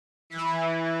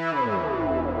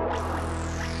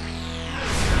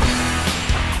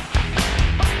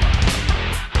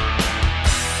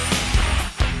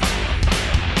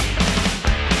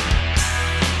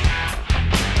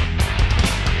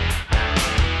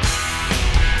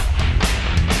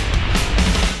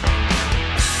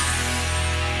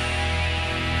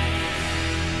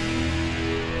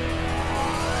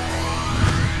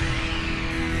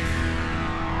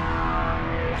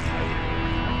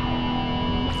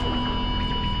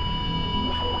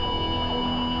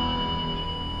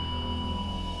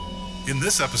In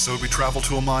this episode, we travel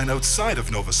to a mine outside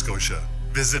of Nova Scotia,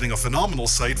 visiting a phenomenal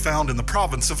site found in the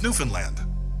province of Newfoundland.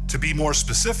 To be more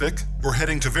specific, we're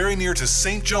heading to very near to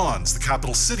St. John's, the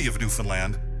capital city of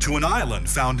Newfoundland, to an island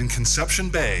found in Conception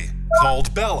Bay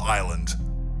called Bell Island.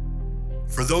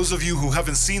 For those of you who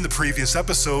haven't seen the previous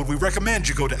episode, we recommend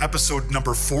you go to episode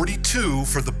number 42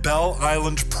 for the Bell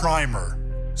Island Primer.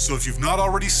 So if you've not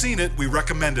already seen it, we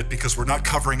recommend it because we're not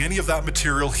covering any of that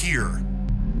material here.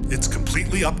 It's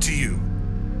completely up to you.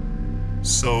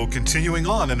 So continuing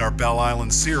on in our Bell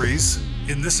Island series,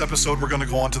 in this episode we're going to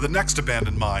go on to the next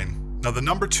abandoned mine. Now the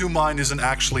No. 2 mine isn't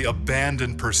actually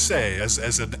abandoned per se.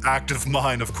 As an active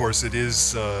mine, of course, it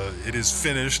is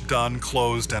finished, done,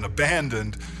 closed, and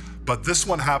abandoned. But this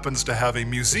one happens to have a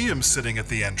museum sitting at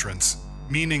the entrance,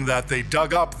 meaning that they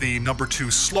dug up the No. 2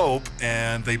 slope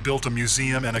and they built a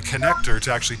museum and a connector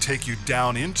to actually take you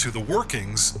down into the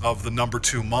workings of the No.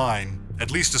 2 mine, at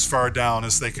least as far down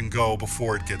as they can go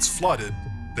before it gets flooded.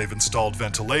 They've installed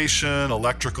ventilation,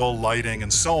 electrical, lighting,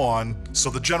 and so on,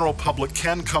 so the general public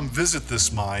can come visit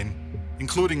this mine,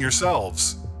 including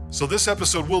yourselves. So this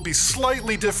episode will be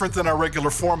slightly different than our regular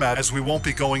format, as we won't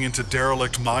be going into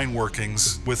derelict mine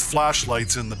workings with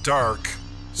flashlights in the dark.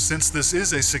 Since this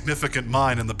is a significant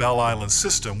mine in the Bell Island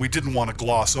system, we didn't want to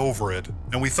gloss over it,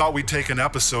 and we thought we'd take an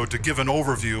episode to give an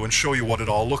overview and show you what it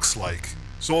all looks like.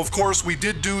 So of course we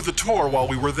did do the tour while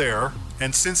we were there,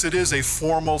 and since it is a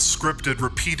formal, scripted,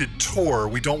 repeated tour,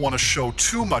 we don't want to show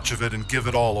too much of it and give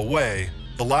it all away.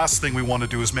 The last thing we want to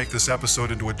do is make this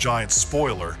episode into a giant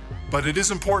spoiler. But it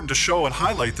is important to show and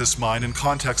highlight this mine in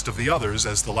context of the others,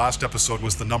 as the last episode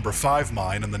was the No. 5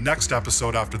 mine, and the next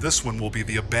episode after this one will be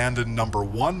the abandoned No.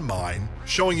 1 mine.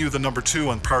 Showing you the No. 2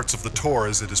 and parts of the tour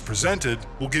as it is presented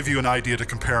will give you an idea to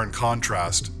compare and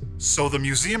contrast. So the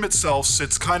museum itself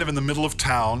sits kind of in the middle of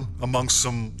town amongst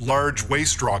some large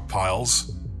waste rock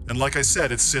piles, and like I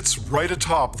said, it sits right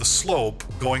atop the slope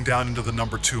going down into the No.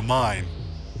 2 mine.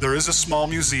 There is a small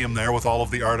museum there with all of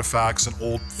the artifacts and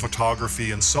old photography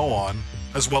and so on,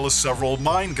 as well as several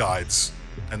mine guides.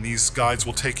 And these guides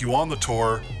will take you on the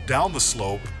tour, down the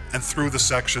slope, and through the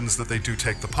sections that they do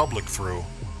take the public through.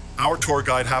 Our tour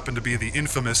guide happened to be the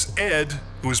infamous Ed,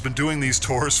 who has been doing these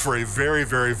tours for a very,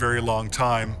 very, very long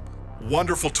time.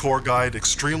 Wonderful tour guide,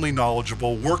 extremely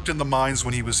knowledgeable, worked in the mines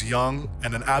when he was young,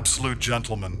 and an absolute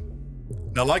gentleman.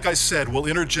 Now, like I said, we'll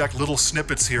interject little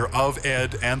snippets here of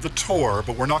Ed and the tour,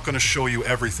 but we're not going to show you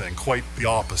everything, quite the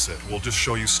opposite. We'll just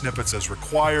show you snippets as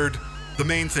required. The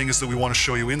main thing is that we want to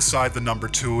show you inside the No.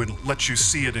 2 and let you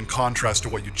see it in contrast to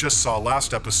what you just saw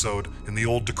last episode in the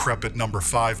old decrepit No.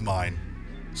 5 mine.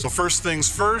 So first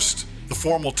things first, the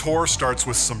formal tour starts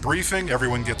with some briefing.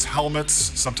 Everyone gets helmets.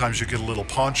 Sometimes you get a little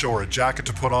poncho or a jacket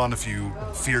to put on if you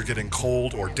fear getting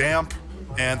cold or damp.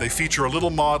 And they feature a little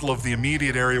model of the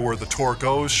immediate area where the tour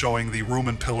goes, showing the room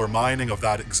and pillar mining of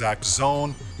that exact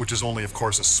zone, which is only, of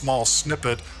course, a small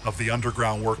snippet of the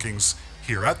underground workings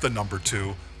here at the No.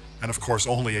 2, and of course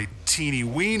only a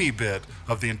teeny-weeny bit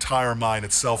of the entire mine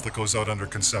itself that goes out under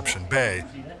Conception Bay.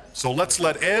 So let's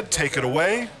let Ed take it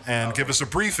away and give us a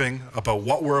briefing about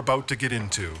what we're about to get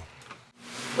into.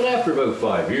 But after about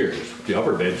 5 years, the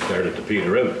upper bed started to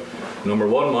peter out. No.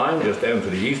 1 mine just down to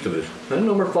the east of us, and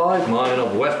No. 5 mine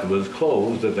up west of us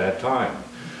closed at that time.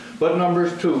 But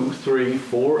numbers 2, 3,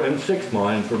 4, and 6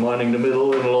 mines were mining the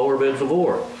middle and lower beds of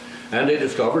ore, and they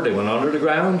discovered they went under the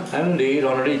ground and indeed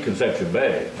underneath Conception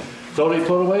Bay. So they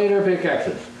put away their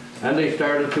pickaxes, and they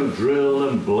started to drill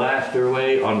and blast their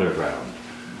way underground.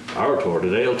 Our tour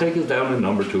today will take us down to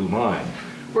No. 2 mine.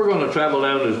 We're going to travel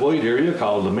down this wide area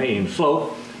called the main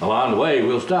slope. Along the way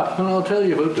we'll stop and I'll tell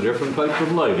you about the different types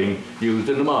of lighting used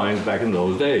in the mines back in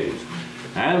those days.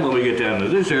 And when we get down to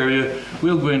this area,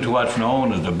 we'll go into what's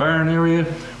known as the burn area.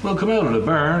 We'll come out of the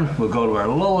burn, we'll go to our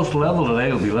lowest level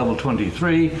today, will be level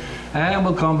 23, and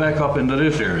we'll come back up into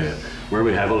this area where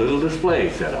we have a little display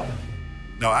set up.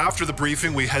 Now after the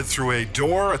briefing, we head through a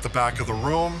door at the back of the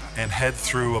room and head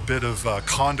through a bit of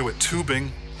conduit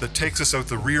tubing that takes us out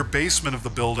the rear basement of the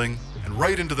building and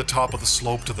right into the top of the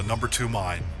slope to the No. 2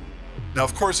 mine. Now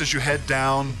of course, as you head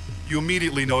down, you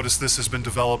immediately notice this has been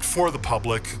developed for the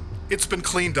public. It's been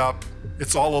cleaned up,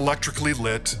 it's all electrically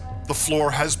lit, the floor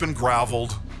has been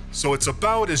graveled, so it's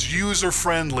about as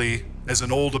user-friendly as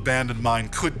an old abandoned mine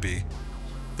could be.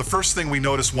 The first thing we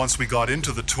noticed once we got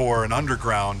into the tour and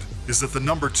underground is that the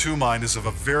No. 2 mine is of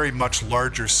a very much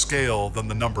larger scale than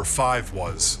the No. 5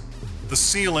 was. The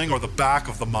ceiling, or the back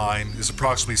of the mine, is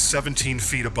approximately 17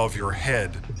 feet above your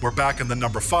head, where back in the No.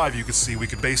 5 you could see we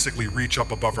could basically reach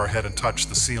up above our head and touch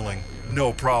the ceiling,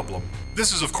 no problem.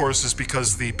 This is, of course,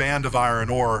 because the band of iron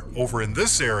ore over in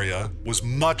this area was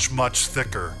much, much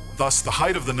thicker. Thus, the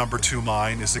height of the No.2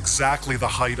 mine is exactly the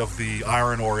height of the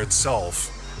iron ore itself.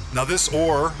 Now this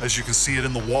ore, as you can see it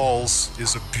in the walls,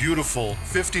 is a beautiful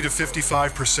 50 to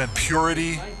 55%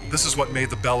 purity. This is what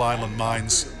made the Bell Island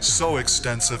mines so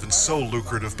extensive and so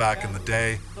lucrative back in the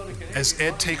day. As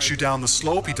Ed takes you down the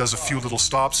slope, he does a few little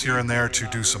stops here and there to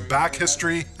do some back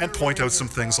history and point out some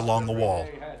things along the wall.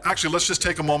 Actually, let's just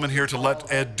take a moment here to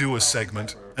let Ed do a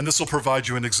segment, and this will provide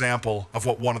you an example of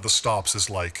what one of the stops is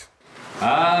like.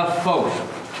 Folks,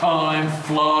 time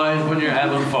flies when you're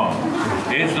having fun.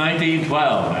 It's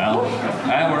 1912 now,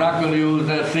 and we're not going to use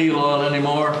that seal oil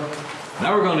anymore.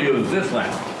 Now we're going to use this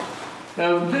lamp.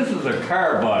 Now, this is a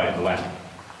carbide lamp.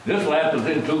 This lamp is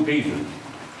in two pieces.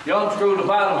 You unscrew the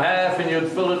bottom half and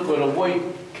you'd fill it with a white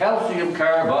calcium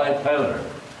carbide powder.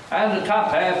 And the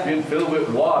top half you'd fill with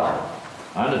water.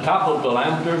 On the top of the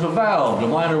lamp there's a valve the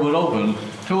miner would open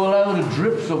to allow the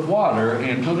drips of water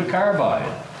into the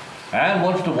carbide. And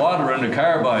once the water and the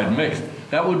carbide mixed,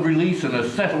 that would release an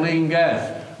acetylene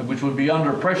gas, which would be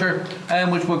under pressure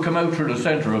and which would come out through the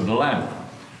center of the lamp.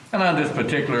 And on this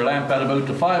particular lamp, at about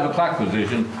the 5 o'clock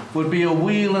position, would be a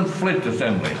wheel and flint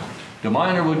assembly. The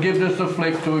miner would give this a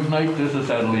flick to ignite this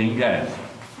acetylene gas.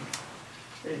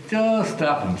 Just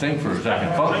stop and think for a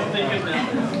second, folks.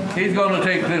 He's going to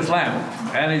take this lamp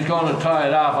and he's going to tie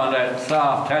it off on that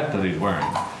soft hat that he's wearing.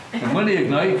 And when he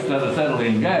ignites that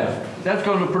acetylene gas, that's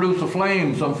going to produce a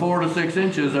flame some 4 to 6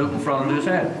 inches out in front of this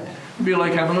hat. It'd be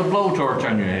like having a blowtorch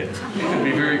on your head. You should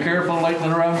be very careful lighting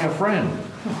it around your friend.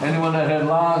 Anyone that had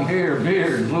long hair,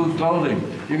 beards, loose clothing,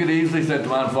 you could easily set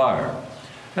them on fire.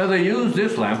 Now they used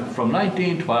this lamp from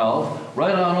 1912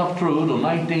 right on up through to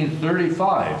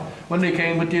 1935 when they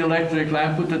came with the electric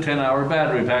lamp with the 10-hour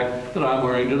battery pack that I'm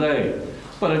wearing today.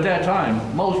 But at that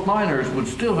time, most miners would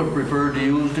still have preferred to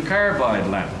use the carbide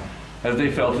lamp as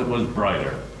they felt it was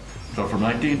brighter. So from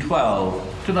 1912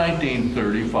 to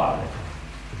 1935.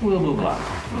 We'll move along.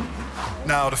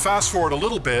 Now, to fast forward a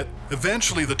little bit,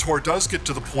 eventually the tour does get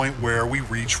to the point where we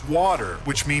reach water,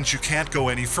 which means you can't go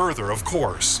any further, of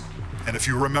course. And if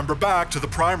you remember back to the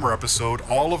primer episode,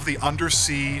 all of the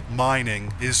undersea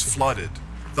mining is flooded.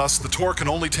 Thus, the tour can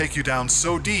only take you down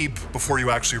so deep before you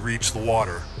actually reach the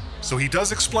water. So he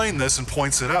does explain this and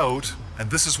points it out, and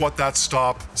this is what that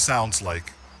stop sounds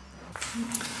like.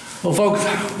 Well, folks,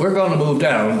 we're going to move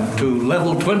down to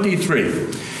level 23.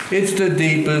 It's the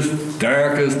deepest,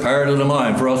 darkest part of the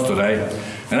mine for us today.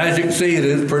 And as you can see, it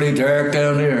is pretty dark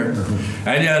down here.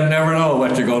 And you never know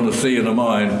what you're going to see in the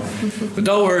mine. But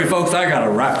don't worry, folks, I got a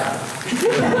rock.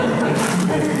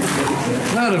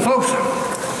 Now then, folks,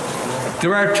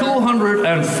 there are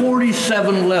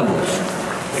 247 levels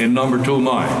in No.2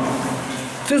 Mine.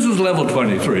 This is level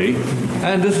 23,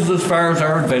 and this is as far as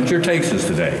our adventure takes us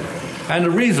today. And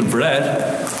the reason for that,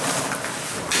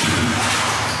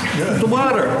 the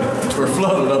water. We're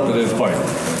flooded up to this point.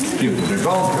 They're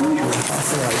gone.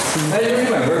 And you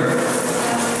remember,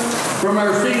 from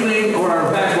our ceiling or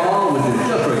our back wall, which is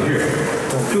just right here,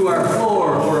 to our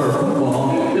floor or our foot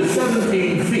wall is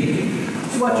 17 feet.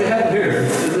 So what you have here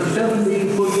is a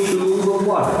 17-foot tube of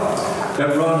water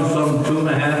that runs some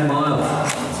 2.5 miles.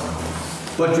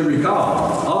 But you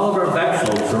recall, all of our back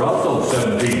slopes are also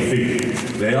 17 feet.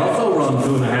 They also run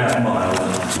 2.5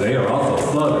 miles. They are also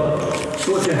flooded.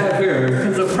 So what you have here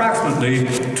is approximately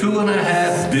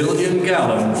 2.5 billion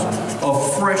gallons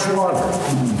of fresh water.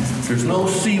 There's no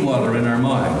seawater in our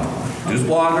mine. This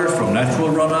water is from natural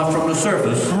runoff from the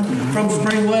surface, from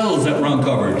spring wells that run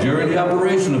covered during the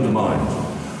operation of the mines.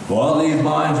 While these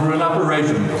mines were in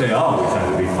operation, they always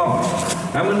had to be pumped.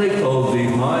 And when they closed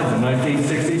these mines in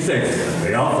 1966,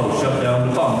 they also shut down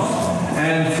the pumps.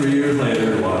 And 3 years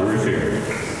later, the water is here.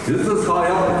 This is high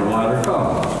up that the water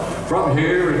comes. From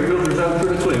here, it filters out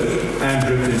through the cliffs and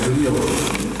drifts into the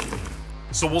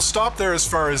ocean. So we'll stop there as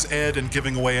far as Ed and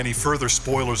giving away any further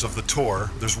spoilers of the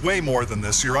tour. There's way more than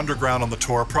this. You're underground on the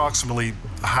tour approximately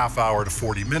a half hour to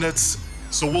 40 minutes,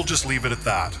 so we'll just leave it at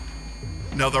that.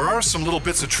 Now, there are some little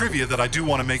bits of trivia that I do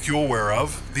want to make you aware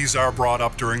of. These are brought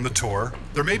up during the tour.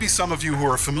 There may be some of you who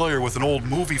are familiar with an old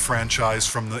movie franchise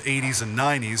from the 80s and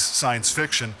 90s, science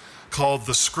fiction, called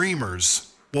The Screamers.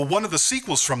 Well, one of the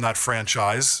sequels from that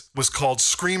franchise was called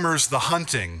Screamers the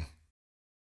Hunting.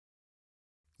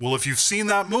 Well, if you've seen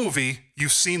that movie,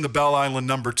 you've seen the Bell Island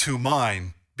No.2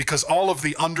 Mine, because all of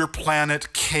the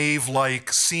underplanet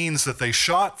cave-like scenes that they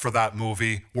shot for that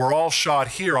movie were all shot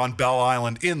here on Bell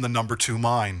Island in the No.2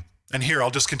 Mine. And here,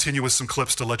 I'll just continue with some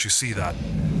clips to let you see that.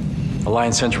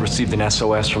 Alliance Center received an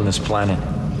SOS from this planet.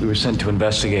 We were sent to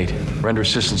investigate, render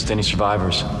assistance to any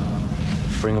survivors,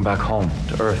 bring them back home,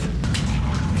 to Earth.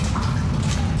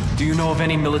 Do you know of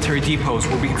any military depots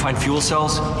where we can find fuel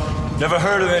cells? Never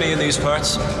heard of any in these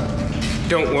parts.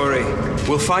 Don't worry.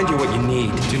 We'll find you what you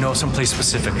need. Do you know someplace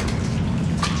specific?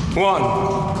 One,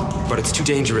 but it's too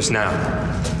dangerous now.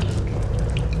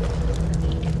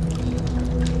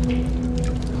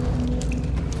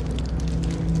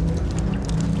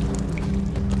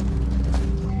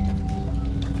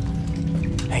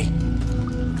 Hey.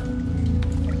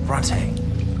 Bronte.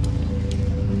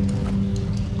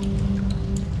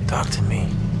 Talk to me.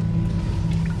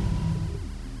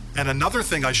 And another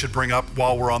thing I should bring up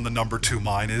while we're on the number 2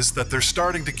 mine is that they're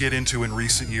starting to get into, in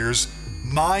recent years,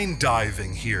 mine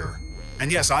diving here. And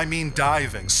yes, I mean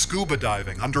diving, scuba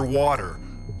diving, underwater.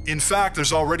 In fact,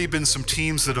 there's already been some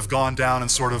teams that have gone down and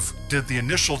sort of did the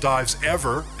initial dives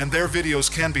ever, and their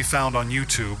videos can be found on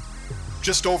YouTube.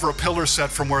 Just over a pillar set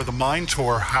from where the mine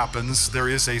tour happens, there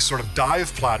is a sort of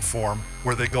dive platform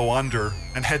where they go under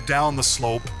and head down the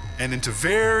slope and into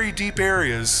very deep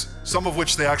areas, some of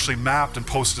which they actually mapped and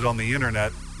posted on the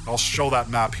internet. I'll show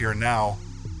that map here now.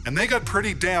 And they got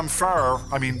pretty damn far.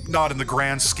 I mean, not in the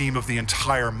grand scheme of the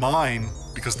entire mine,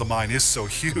 because the mine is so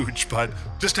huge, but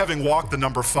just having walked the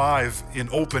number 5 in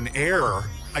open air,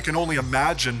 I can only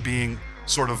imagine being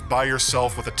sort of by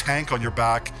yourself with a tank on your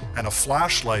back and a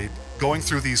flashlight, going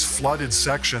through these flooded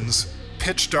sections,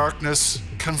 pitch darkness,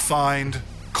 confined,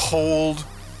 cold,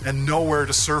 and nowhere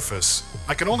to surface.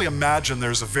 I can only imagine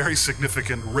there's a very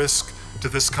significant risk to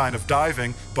this kind of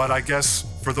diving, but I guess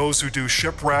for those who do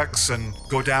shipwrecks and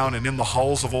go down and in the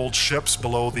hulls of old ships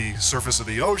below the surface of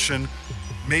the ocean,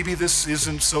 maybe this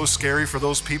isn't so scary for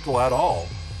those people at all.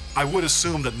 I would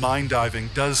assume that mine diving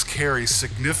does carry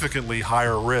significantly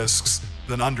higher risks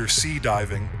than undersea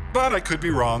diving, but I could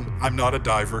be wrong. I'm not a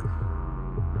diver.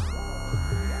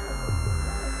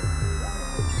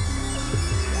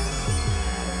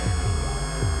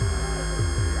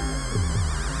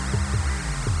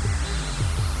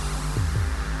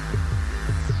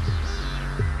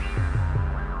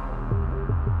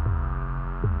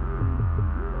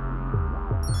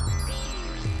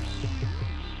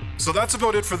 So that's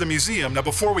about it for the museum. Now,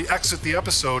 before we exit the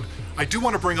episode, I do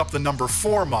want to bring up the number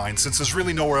 4 mine. Since there's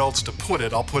really nowhere else to put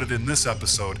it, I'll put it in this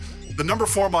episode. The number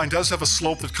 4 mine does have a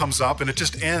slope that comes up, and it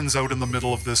just ends out in the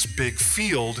middle of this big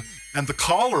field. And the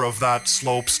collar of that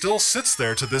slope still sits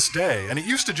there to this day. And it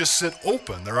used to just sit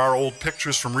open. There are old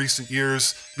pictures from recent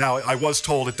years. Now, I was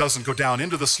told it doesn't go down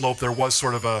into the slope. There was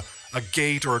sort of a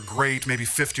gate or a grate, maybe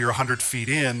 50 or 100 feet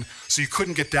in, so you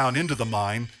couldn't get down into the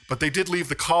mine, but they did leave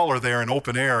the collar there in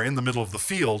open air in the middle of the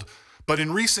field. But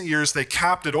in recent years, they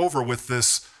capped it over with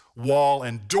this wall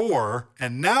and door,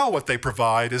 and now what they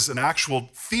provide is an actual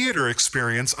theater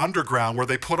experience underground where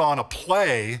they put on a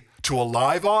play to a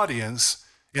live audience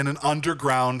in an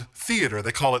underground theater.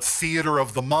 They call it Theater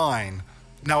of the Mine.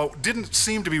 Now, it didn't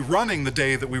seem to be running the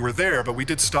day that we were there, but we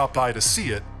did stop by to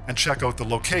see it and check out the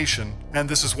location, and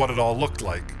this is what it all looked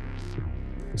like.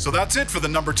 So that's it for the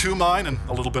number 2 mine and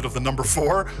a little bit of the number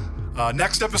 4.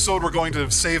 Next episode, we're going to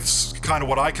save kind of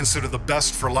what I consider the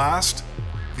best for last.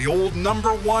 The old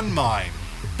number 1 mine.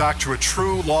 Back to a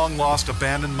true long-lost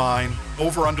abandoned mine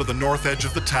over under the north edge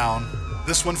of the town.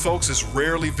 This one, folks, is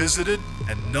rarely visited,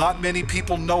 and not many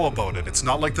people know about it. It's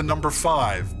not like the number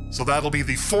 5. So that'll be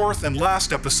the 4th and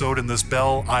last episode in this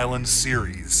Bell Island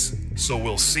series. So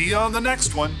we'll see you on the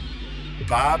next one.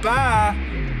 Bye-bye!